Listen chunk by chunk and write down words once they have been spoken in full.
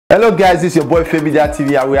Hello guys, this is your boy Femi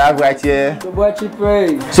TV and we have right here your boy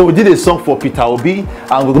Chipre. So we did a song for Peter Obi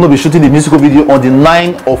and we're going to be shooting the musical video on the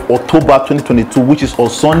 9th of October 2022, which is on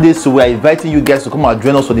Sunday. So we are inviting you guys to come and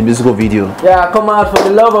join us for the musical video. Yeah, come out for the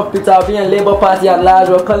love of Peter Obi and Labour Party at large.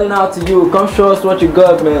 We're calling out to you. Come show us what you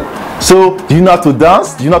got, man. So do you know how to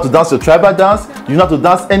dance? Do you know how to dance your tribal dance? Do you know how to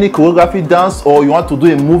dance any choreography dance, or you want to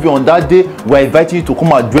do a movie on that day? We're inviting you to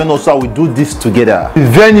come and join us so we do this together. The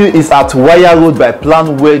venue is at Wire Road by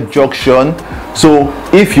Planway Junction. So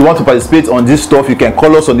if you want to participate on this stuff, you can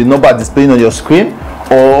call us on the number displaying on your screen,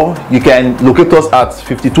 or you can locate us at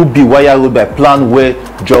 52B Wire Road by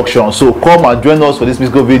Planway Junction. So come and join us for this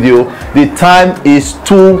musical video. The time is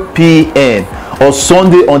 2 p.m. on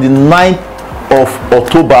Sunday on the 9th of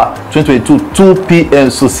October 2022, 2 p.m.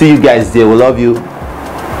 So see you guys there. We love you.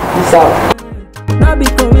 Peace out.